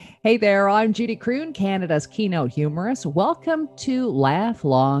Hey there, I'm Judy Croon, Canada's keynote humorist. Welcome to Laugh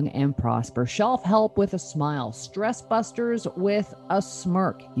Long and Prosper. Shelf help with a smile, stress busters with a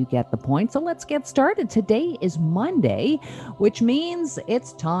smirk. You get the point. So let's get started. Today is Monday, which means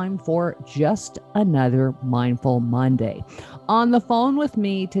it's time for just another Mindful Monday. On the phone with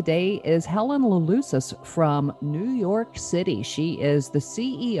me today is Helen Lelusas from New York City. She is the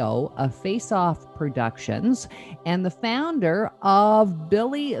CEO of Face Off Productions and the founder of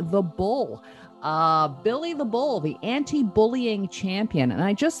Billy the Bull. Billy the Bull, the anti-bullying champion. And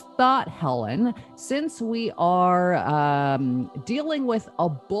I just thought, Helen, since we are dealing with a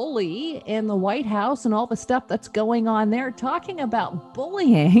bully in the White House and all the stuff that's going on there, talking about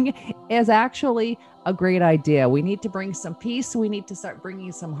bullying is actually a great idea. We need to bring some peace. We need to start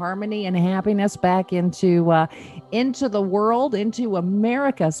bringing some harmony and happiness back into the world, into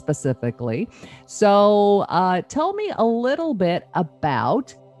America specifically. So tell me a little bit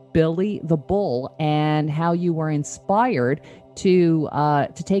about Billy the Bull and how you were inspired to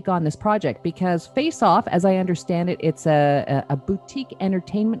take on this project, because Face Off, as I understand it, it's a boutique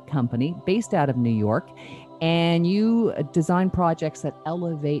entertainment company based out of New York, and you design projects that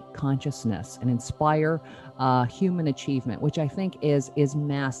elevate consciousness and inspire human achievement, which I think is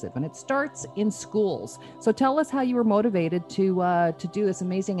massive, and it starts in schools. So tell us how you were motivated to do this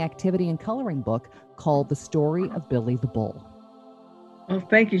amazing activity and coloring book called The Story of Billy the Bull. Well,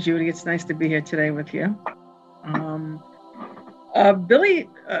 thank you, Judy. It's nice to be here today with you. Billy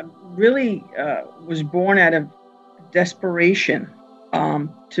really was born out of desperation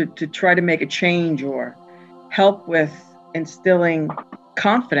to try to make a change or help with instilling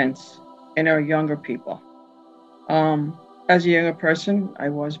confidence in our younger people. As a younger person, I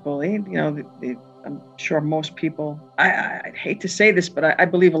was bullied. I'm sure most people, I'd hate to say this, but I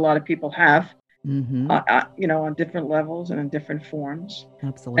believe a lot of people have. Mm-hmm. On different levels and in different forms.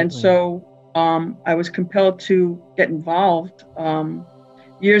 Absolutely. And so I was compelled to get involved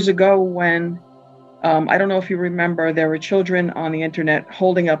years ago when, I don't know if you remember, there were children on the internet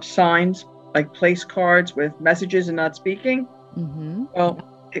holding up signs, like place cards with messages and not speaking. Mm-hmm.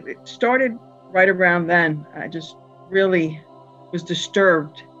 Well, it started right around then. I just really was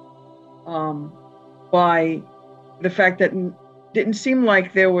disturbed by the fact that it didn't seem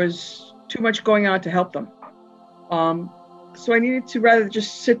like there was too much going on to help them. So I needed to, rather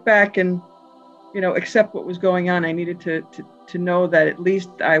just sit back and, accept what was going on, I needed to know that at least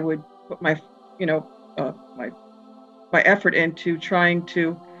I would put my effort into trying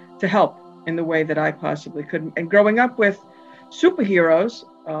to help in the way that I possibly could. And growing up with superheroes,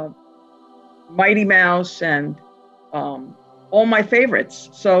 Mighty Mouse and all my favorites.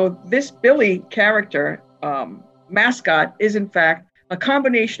 So this Billy character, mascot, is in fact a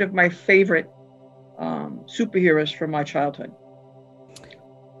combination of my favorite superheroes from my childhood.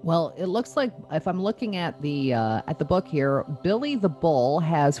 Well, it looks like, if I'm looking at the book here, Billy the Bull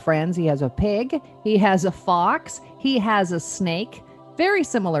has friends. He has a pig, he has a fox, he has a snake. Very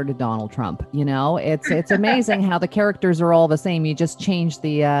similar to Donald Trump. It's amazing how the characters are all the same. You just change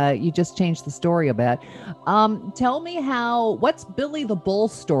the story a bit. Tell me what's Billy the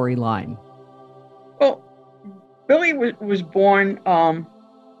Bull's storyline? Well, Billy was born on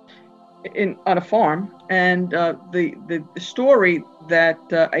a farm, and the story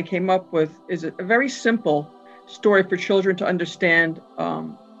that I came up with is a very simple story for children to understand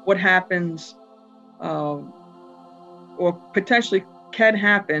what happens or potentially can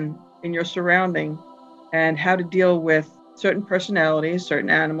happen in your surrounding, and how to deal with certain personalities, certain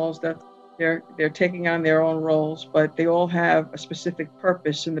animals that they're taking on their own roles, but they all have a specific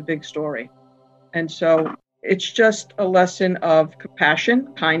purpose in the big story. And so it's just a lesson of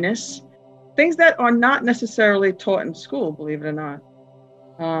compassion, kindness, things that are not necessarily taught in school, believe it or not.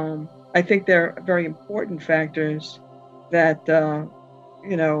 I think they're very important factors that,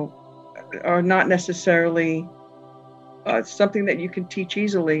 are not necessarily something that you can teach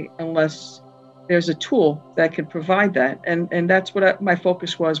easily unless there's a tool that can provide that. And that's what my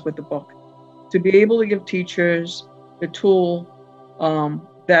focus was with the book, to be able to give teachers the tool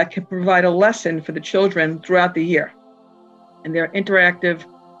that can provide a lesson for the children throughout the year. And there are interactive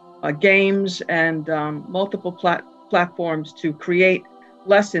games and multiple platforms to create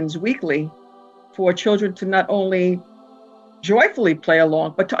lessons weekly for children to not only joyfully play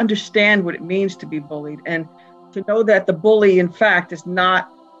along, but to understand what it means to be bullied, and to know that the bully, in fact, is not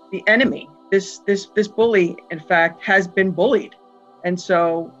the enemy. This bully, in fact, has been bullied. And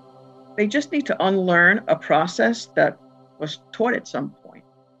so they just need to unlearn a process that was taught at some point.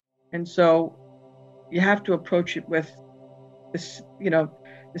 And so you have to approach it with this,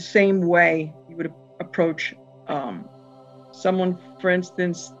 the same way you would approach someone, for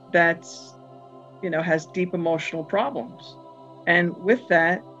instance, that's, has deep emotional problems. And with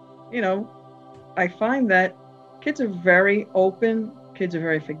that, I find that kids are very open, kids are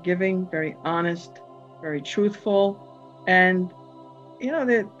very forgiving, very honest, very truthful, and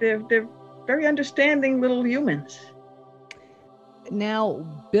they're very understanding little humans. Now,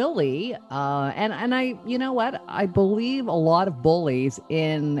 Billy, and I, you know what? I believe a lot of bullies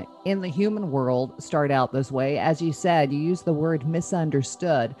in the human world start out this way. As you said, you use the word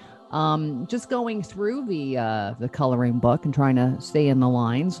misunderstood. Just going through the coloring book and trying to stay in the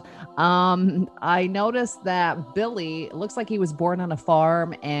lines, I noticed that Billy looks like he was born on a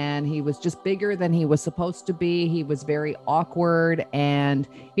farm and he was just bigger than he was supposed to be. He was very awkward and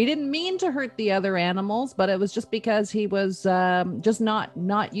he didn't mean to hurt the other animals, but it was just because he was just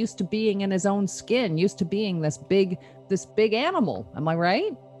not used to being in his own skin, used to being this big animal. Am I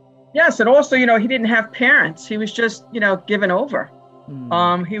right? Yes, and also, he didn't have parents. He was just, given over.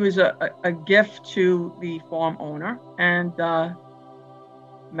 He was a gift to the farm owner and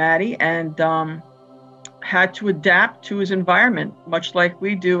Maddie, and had to adapt to his environment, much like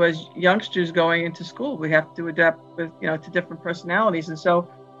we do as youngsters going into school. We have to adapt with, to different personalities, and so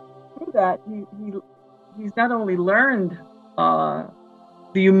through that, he's not only learned the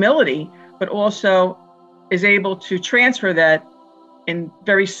humility, but also is able to transfer that in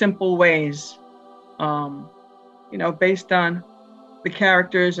very simple ways, based on the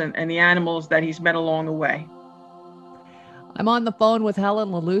characters and the animals that he's met along the way. I'm on the phone with Helen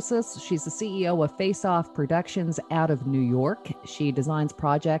Lalusas. She's the CEO of Face Off Productions out of New York. She designs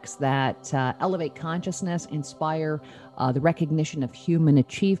projects that elevate consciousness, inspire the recognition of human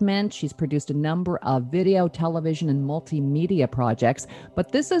achievement. She's produced a number of video, television, and multimedia projects,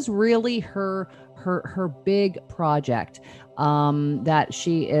 but this is really her big project that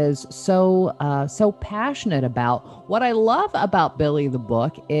she is so passionate about. What I love about Billy the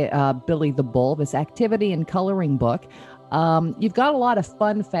Bull, this activity and coloring book, you've got a lot of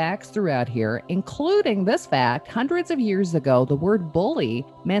fun facts throughout here, including this fact: hundreds of years ago, the word bully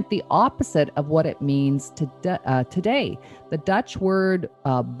meant the opposite of what it means today. The Dutch word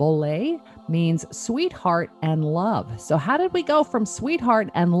bolle means sweetheart and love. So how did we go from sweetheart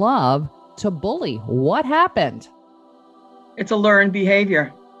and love to bully? What happened? It's a learned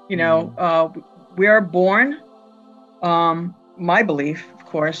behavior. We are born, my belief, of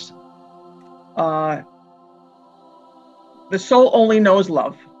course, the soul only knows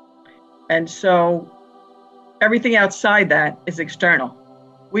love. And so everything outside that is external.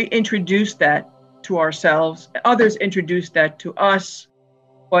 We introduce that to ourselves. Others introduce that to us,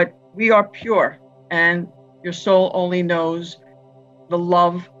 but we are pure. And your soul only knows the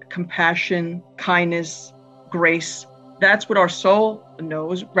love, compassion, kindness, grace. That's what our soul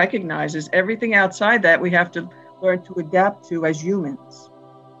knows, recognizes. Everything outside that we have to learn to adapt to as humans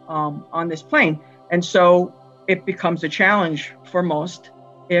on this plane. And so it becomes a challenge for most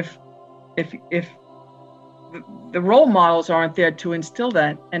if the role models aren't there to instill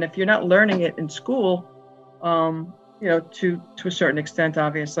that. And if you're not learning it in school, to a certain extent,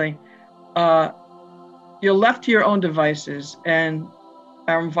 obviously, you're left to your own devices, and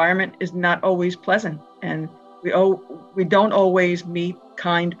our environment is not always pleasant. And we don't always meet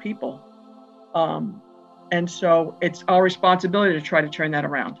kind people. And so it's our responsibility to try to turn that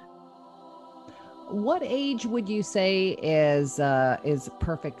around. What age would you say is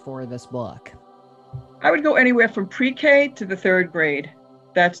perfect for this book? I would go anywhere from pre-K to the third grade.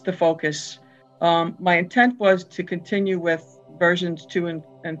 That's the focus. My intent was to continue with versions 2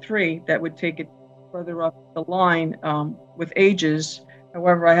 and 3 that would take it further up the line with ages.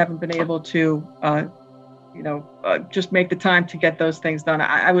 However, I haven't been able to just make the time to get those things done.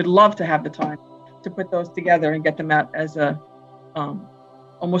 I would love to have the time to put those together and get them out as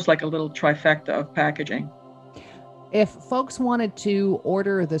almost like a little trifecta of packaging. If folks wanted to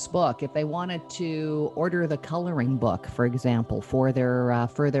order this book, if they wanted to order the coloring book, for example, for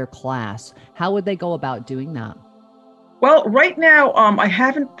their class, how would they go about doing that? Well, right now, I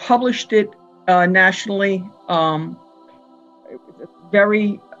haven't published it nationally. It's a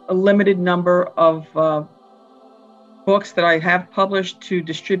very limited number of books that I have published to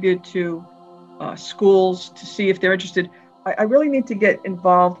distribute to schools to see if they're interested. I really need to get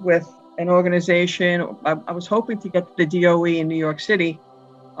involved with an organization. I was hoping to get the DOE in New York City.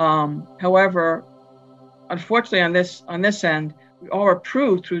 However, unfortunately, on this end, we are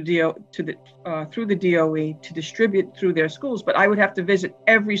approved through the DOE to distribute through their schools. But I would have to visit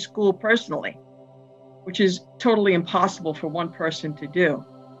every school personally, which is totally impossible for one person to do.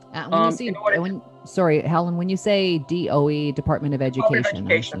 Sorry, Helen, when you say DOE, Department of Education,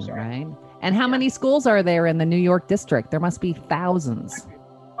 right? And how many schools are there in the New York district? There must be thousands.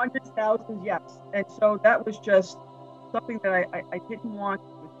 hundreds, thousands, yes. And so that was just something that I didn't want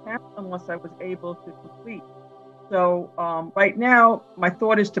to attempt unless I was able to complete. So right now, my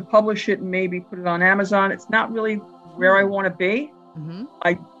thought is to publish it and maybe put it on Amazon. It's not really where I want to be. Mm-hmm.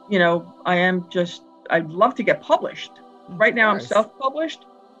 I'd love to get published. Right now, I'm self-published.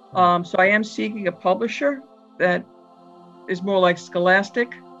 So I am seeking a publisher that is more like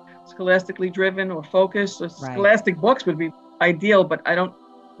scholastically driven or focused. So Scholastic Books would be ideal, but I don't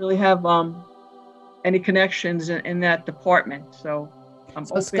really have any connections in that department. So I'm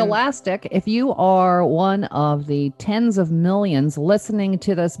open. Scholastic, if you are one of the tens of millions listening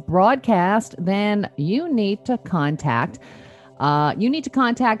to this broadcast, then you need to contact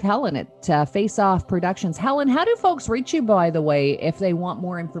Helen at Face Off Productions. Helen, how do folks reach you, by the way, if they want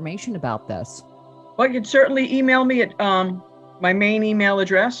more information about this? Well, you can certainly email me at my main email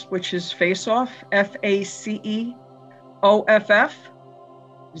address, which is faceoff, FACEOFF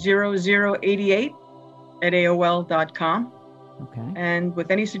 0088 at AOL.com. Okay. And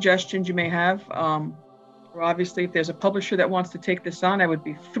with any suggestions you may have, or obviously if there's a publisher that wants to take this on, I would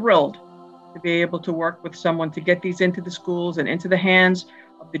be thrilled to be able to work with someone to get these into the schools and into the hands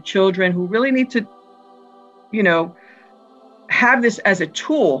of the children who really need to, have this as a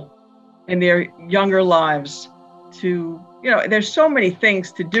tool in their younger lives to, there's so many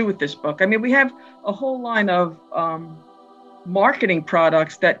things to do with this book. I mean, we have a whole line of marketing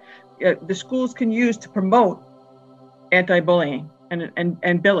products that the schools can use to promote anti-bullying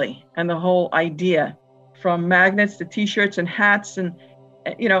and Billy and the whole idea, from magnets to t-shirts and hats. And,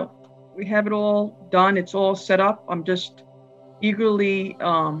 we have it all done. It's all set up. I'm just eagerly,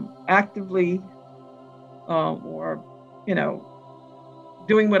 actively,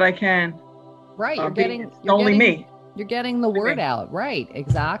 doing what I can. Right. You're getting the word out. Right.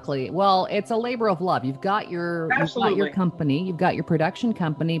 Exactly. Well, it's a labor of love. You've got your company, you've got your production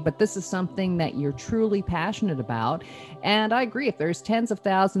company, but this is something that you're truly passionate about. And I agree. If there's tens of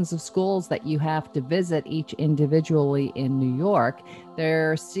thousands of schools that you have to visit each individually in New York,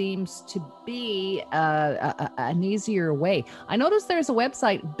 there seems to be an easier way. I noticed there's a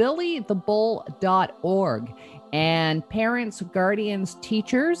website, billythebull.org. And parents, guardians,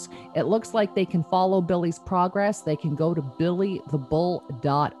 teachers, it looks like they can follow Billy's progress. They can go to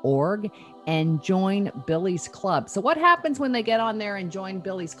billythebull.org and join Billy's club. So what happens when they get on there and join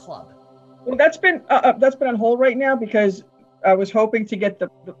Billy's club? Well, that's been on hold right now because I was hoping to get the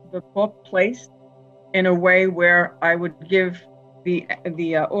book placed in a way where I would give the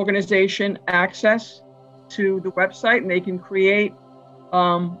organization access to the website, and they can create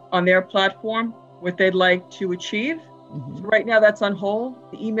on their platform what they'd like to achieve. Mm-hmm. So right now that's on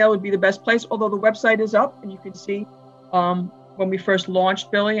hold. The email would be the best place, although the website is up and you can see when we first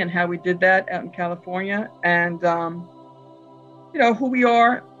launched Billy and how we did that out in California, and who we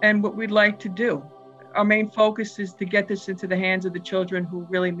are and what we'd like to do. Our main focus is to get this into the hands of the children who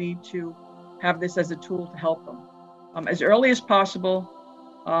really need to have this as a tool to help them as early as possible,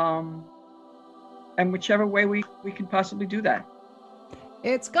 and whichever way we can possibly do that.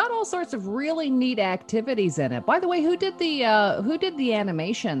 It's got all sorts of really neat activities in it. By the way, who did the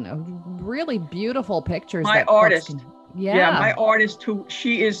animation? Really beautiful pictures. My artist. My artist,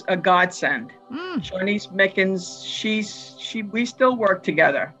 she is a godsend. Sharnice Mickens. We still work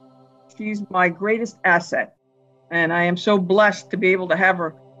together. She's my greatest asset, and I am so blessed to be able to have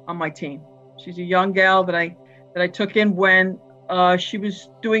her on my team. She's a young gal that I took in when she was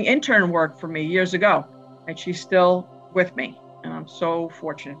doing intern work for me years ago, and she's still with me. And I'm so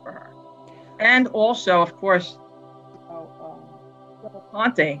fortunate for her. And also, of course, Joe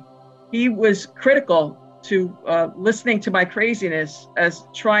Ponte, he was critical to listening to my craziness as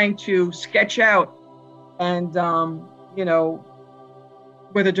trying to sketch out and,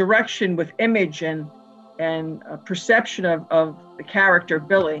 with a direction, with image and perception of the character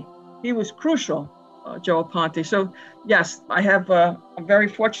Billy. He was crucial, Joe Ponte. So, yes, I'm very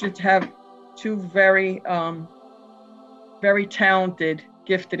fortunate to have two very talented,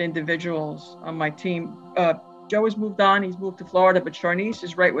 gifted individuals on my team. Joe has moved on. He's moved to Florida, but Sharnice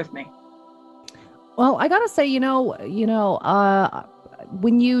is right with me. Well, I got to say,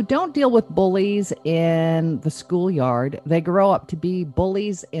 when you don't deal with bullies in the schoolyard, they grow up to be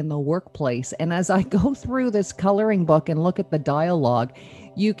bullies in the workplace. And as I go through this coloring book and look at the dialogue,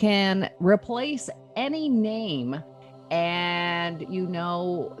 you can replace any name and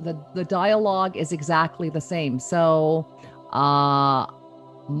the dialogue is exactly the same. So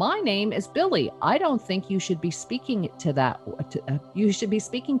my name is Billy. I don't think you should be speaking you should be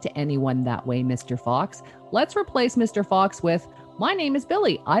speaking to anyone that way, Mr. Fox. Let's replace Mr. Fox with My name is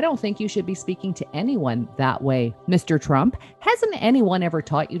Billy. I don't think you should be speaking to anyone that way, Mr. Trump. Hasn't anyone ever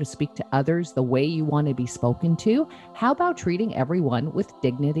taught you to speak to others the way you want to be spoken to? How about treating everyone with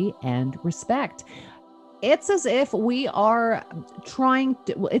dignity and respect? It's as if we are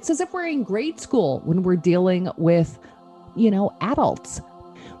it's as if we're in grade school when we're dealing with, adults.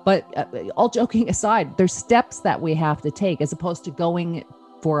 But all joking aside, there's steps that we have to take as opposed to going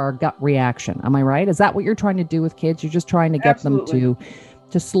for our gut reaction. Am I right? Is that what you're trying to do with kids? You're just trying to get Absolutely. them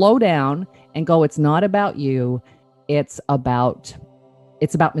to slow down and go, it's not about you. It's about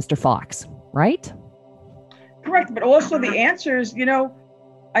Mr. Fox, right? Correct. But also the answers,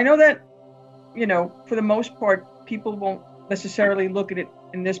 I know that, for the most part, people won't necessarily look at it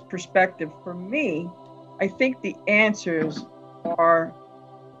in this perspective. For me, I think the answers are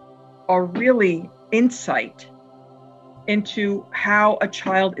really insight into how a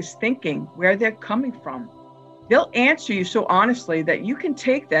child is thinking, where they're coming from. They'll answer you so honestly that you can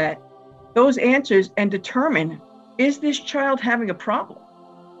take those answers and determine, is this child having a problem?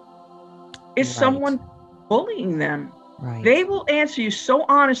 Is Right. someone bullying them? Right. They will answer you so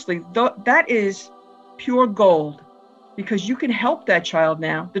honestly. That is pure gold, because you can help that child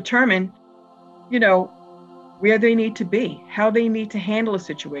now determine, where they need to be, how they need to handle a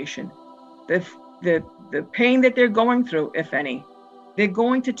situation, the pain that they're going through, if any. They're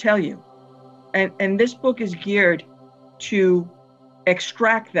going to tell you. And this book is geared to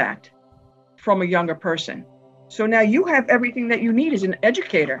extract that from a younger person. So now you have everything that you need as an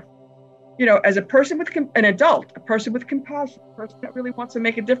educator. As a person with an adult, a person with compassion, a person that really wants to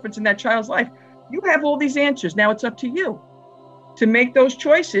make a difference in that child's life, you have all these answers. Now it's up to you to make those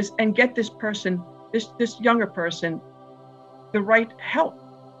choices and get this person, this younger person, the right help,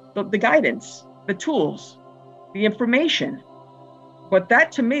 the guidance, the tools, the information. But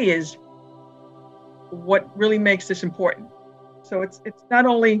that to me is what really makes this important. So it's not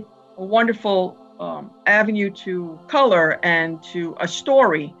only a wonderful avenue to color and to a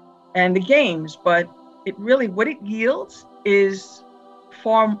story and the games, but it really, what it yields is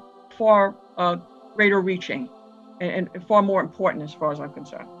far greater reaching and far more important as far as I'm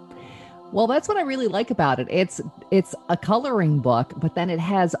concerned. Well, that's what I really like about it. It's a coloring book, but then it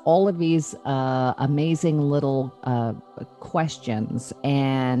has all of these amazing little questions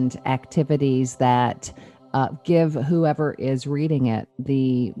and activities that give whoever is reading it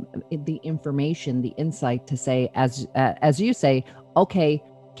the information, the insight to say, as you say, okay,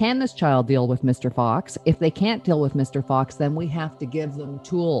 can this child deal with Mr. Fox? If they can't deal with Mr. Fox, then we have to give them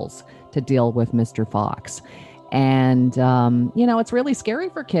tools to deal with Mr. Fox. And, it's really scary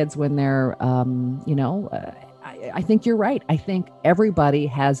for kids when they're, I think you're right. I think everybody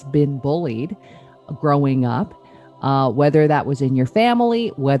has been bullied growing up, whether that was in your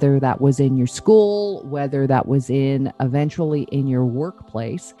family, whether that was in your school, whether that was eventually in your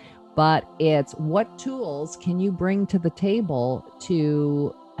workplace. But it's what tools can you bring to the table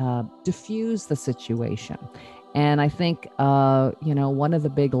to diffuse the situation? And I think, one of the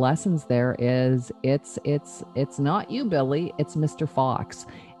big lessons there is it's not you, Billy, it's Mr. Fox.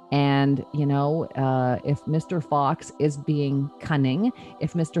 And, if Mr. Fox is being cunning,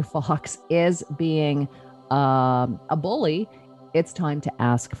 if Mr. Fox is being a bully, it's time to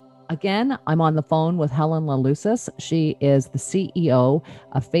ask. Again, I'm on the phone with Helen LaLusis. She is the CEO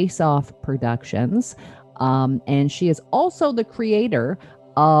of Face Off Productions. And she is also the creator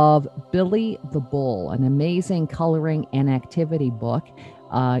of Billy the Bull, an amazing coloring and activity book.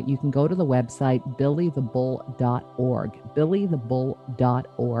 You can go to the website, billythebull.org,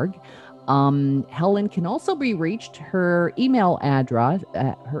 billythebull.org. Helen can also be reached. Her email address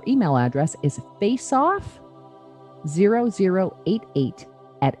is faceoff0088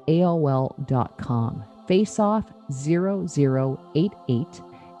 at AOL.com. Faceoff0088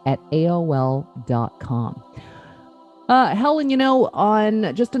 at AOL.com. Helen,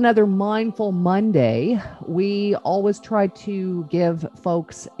 on just another Mindful Monday, we always try to give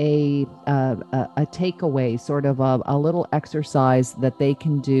folks a takeaway, sort of a little exercise that they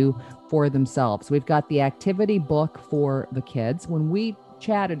can do for themselves. We've got the activity book for the kids. When we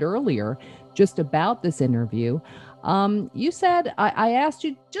chatted earlier just about this interview, you said, I asked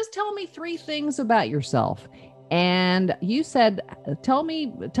you, just tell me 3 things about yourself. And you said, tell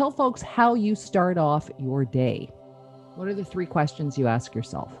folks how you start off your day. What are the 3 questions you ask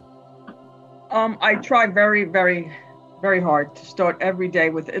yourself? I try very, very, very hard to start every day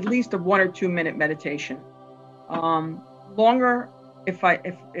with at least a 1 or 2 minute meditation. Longer if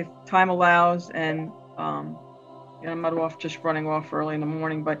time allows, and I'm not just running off early in the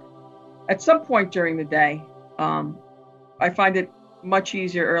morning, but at some point during the day, I find it much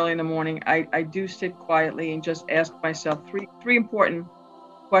easier early in the morning. I do sit quietly and just ask myself three important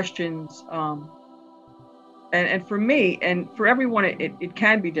questions. And for me, and for everyone, it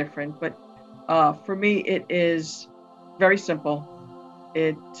can be different, but for me, it is very simple.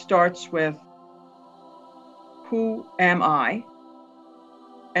 It starts with, who am I?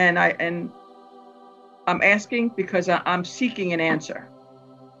 And I'm asking because I'm seeking an answer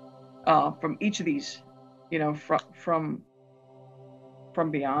from each of these, from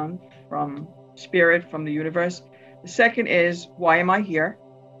beyond, from spirit, from the universe. The second is, why am I here?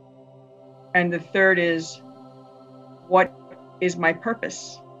 And the third is, what is my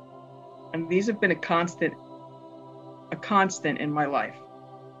purpose? And these have been a constant in my life.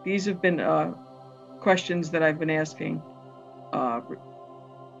 These have been questions that I've been asking,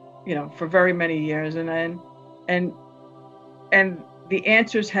 for very many years, and the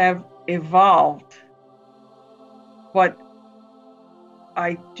answers have evolved. But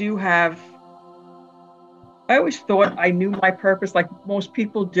I always thought I knew my purpose, like most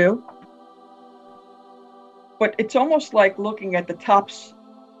people do. But it's almost like looking at the tops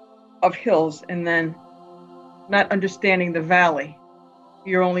of hills and then not understanding the valley.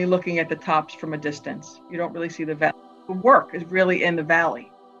 You're only looking at the tops from a distance. You don't really see the valley. The work is really in the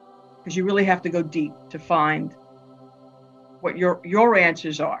valley, because you really have to go deep to find what your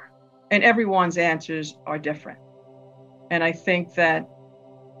answers are. And everyone's answers are different. And I think that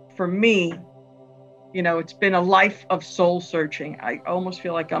for me, it's been a life of soul searching. I almost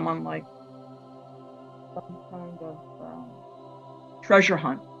feel like I'm on like some kind of treasure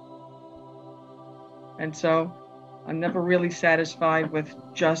hunt. And so I'm never really satisfied with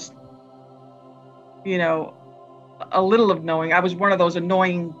just, a little of knowing. I was one of those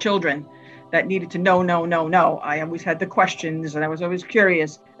annoying children that needed to know. I always had the questions and I was always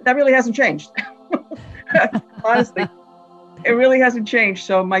curious. That really hasn't changed. Honestly, it really hasn't changed.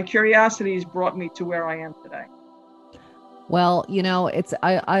 So my curiosity has brought me to where I am today. Well, it's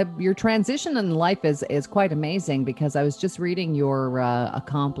your transition in life is quite amazing, because I was just reading your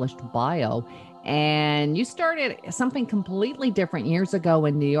accomplished bio, and you started something completely different years ago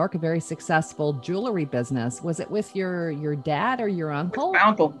in New York, a very successful jewelry business. Was it with your dad or your uncle? With my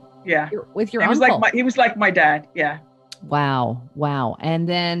uncle, yeah. With your uncle. He was like my dad, yeah. Wow. And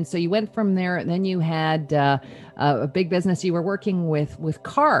then, so you went from there, and then you had a big business. You were working with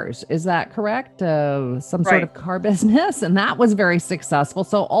cars. Is that correct? Some sort of car business. And that was very successful.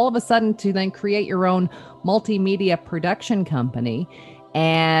 So all of a sudden, to then create your own multimedia production company.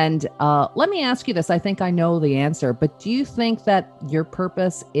 And let me ask you this. I think I know the answer, but do you think that your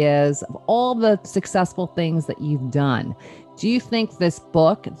purpose is, of all the successful things that you've done, do you think this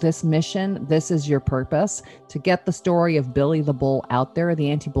book, this mission, this is your purpose, to get the story of Billy the Bull out there, the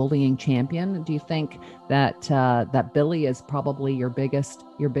anti-bullying champion? Do you think that that Billy is probably your biggest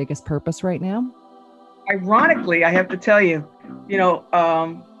purpose right now? Ironically, I have to tell you,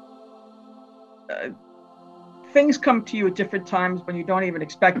 things come to you at different times when you don't even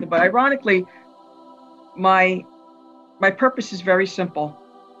expect it. But ironically, my purpose is very simple,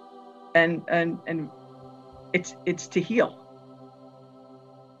 and it's to heal.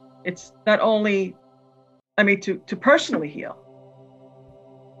 It's not only, to personally heal.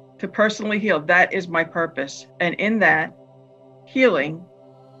 To personally heal, that is my purpose. And in that healing,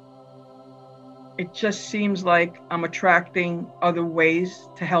 it just seems like I'm attracting other ways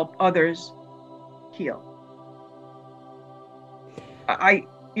to help others heal.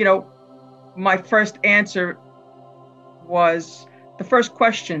 My first answer was, the first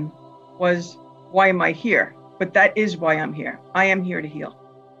question was, why am I here? But that is why I'm here. I am here to heal.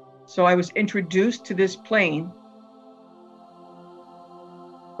 So I was introduced to this plane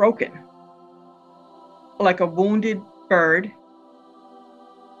broken, like a wounded bird.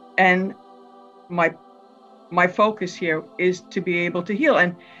 And my focus here is to be able to heal.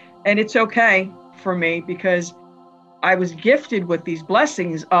 And it's okay for me, because I was gifted with these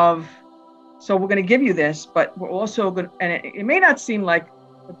blessings of, so we're going to give you this, but we're also going to, and it may not seem like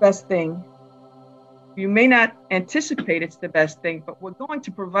the best thing. You may not anticipate it's the best thing, but we're going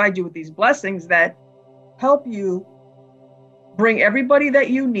to provide you with these blessings that help you bring everybody that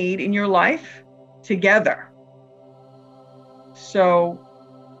you need in your life together. So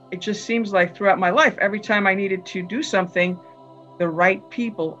it just seems like throughout my life, every time I needed to do something, the right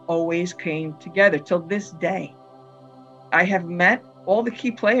people always came together. Till this day, I have met all the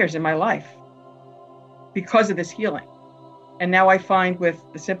key players in my life because of this healing. And now I find with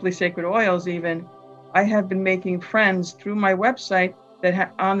the Simply Sacred Oils, even, I have been making friends through my website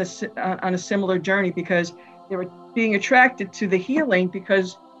that on a similar journey, because they were being attracted to the healing,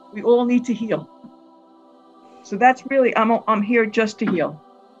 because we all need to heal. So that's really, I'm here just to heal.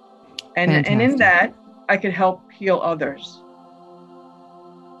 And in that, I can help heal others.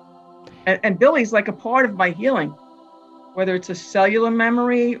 And Billy's like a part of my healing, whether it's a cellular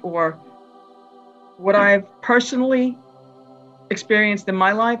memory or what I've personally experienced in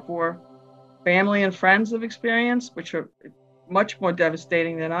my life or family and friends have experienced, which are much more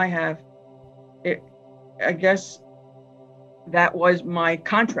devastating than I have. I guess that was my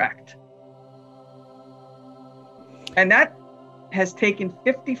contract. And that has taken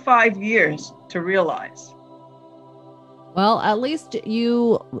 55 years to realize. Well, at least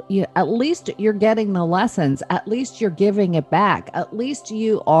at least you're getting the lessons. At least you're giving it back. At least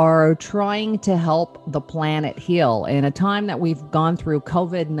you are trying to help the planet heal in a time that we've gone through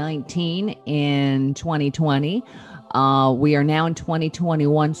COVID-19 in 2020. We are now in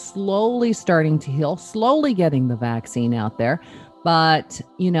 2021, slowly starting to heal, slowly getting the vaccine out there. But,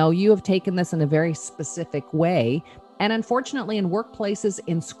 you have taken this in a very specific way. And unfortunately, in workplaces,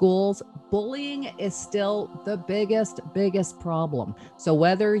 in schools, bullying is still the biggest problem. So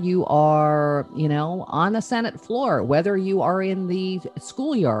whether you are, on the Senate floor, whether you are in the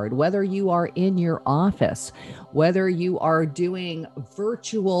schoolyard, whether you are in your office, whether you are doing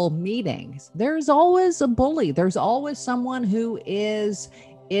virtual meetings, there's always a bully. There's always someone who is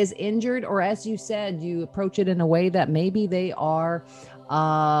injured, or as you said, you approach it in a way that maybe they are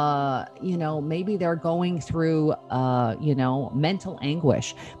maybe they're going through, mental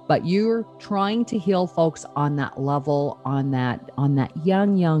anguish, but you're trying to heal folks on that level, on that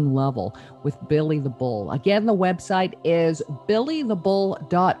young level with Billy the Bull. Again, the website is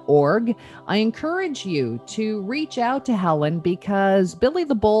billythebull.org. I encourage you to reach out to Helen, because Billy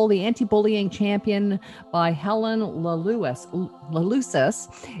the Bull, the Anti-Bullying Champion by Helen LaLusis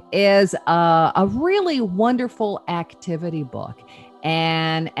is a really wonderful activity book.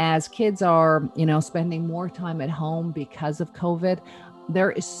 And as kids are, spending more time at home because of COVID,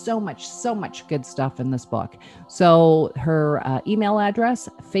 there is so much good stuff in this book. So her email address,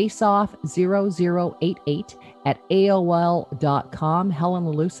 faceoff0088@aol.com, Helen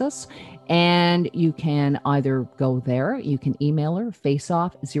LaLusis. And you can either go there, you can email her,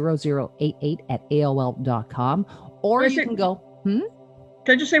 faceoff0088@aol.com, or you can go, Can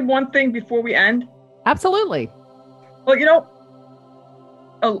I just say one thing before we end? Absolutely. Well,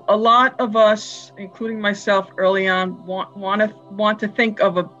 a lot of us, including myself early on, want to think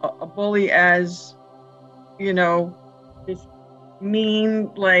of a bully as, this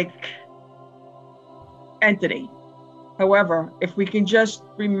mean, entity. However, if we can just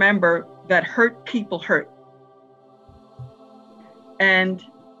remember that hurt people hurt, and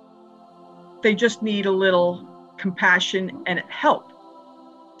they just need a little compassion and help.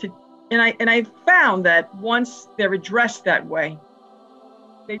 And I found that once they're addressed that way,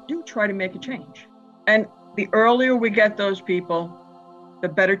 they do try to make a change. And the earlier we get those people, the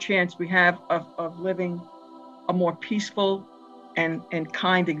better chance we have of living a more peaceful and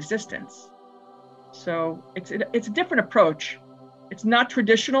kind existence. So it's a different approach. It's not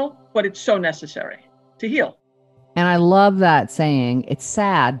traditional, but it's so necessary to heal. And I love that saying. It's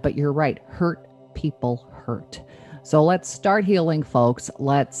sad, but you're right. Hurt people hurt. So let's start healing, folks.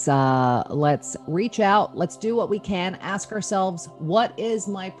 Let's reach out. Let's do what we can. Ask ourselves, what is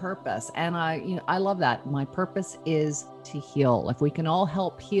my purpose? And I love that. My purpose is to heal. If we can all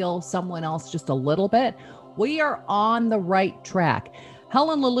help heal someone else just a little bit, we are on the right track.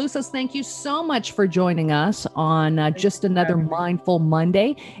 Helen LaLusis, thank you so much for joining us on just another Mindful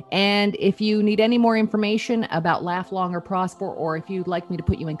Monday. And if you need any more information about Laugh Long or Prosper, or if you'd like me to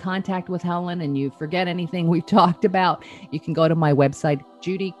put you in contact with Helen and you forget anything we've talked about, you can go to my website,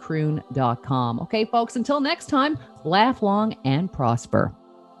 judycroon.com. Okay, folks, until next time, laugh long and prosper.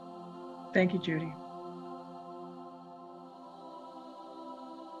 Thank you, Judy.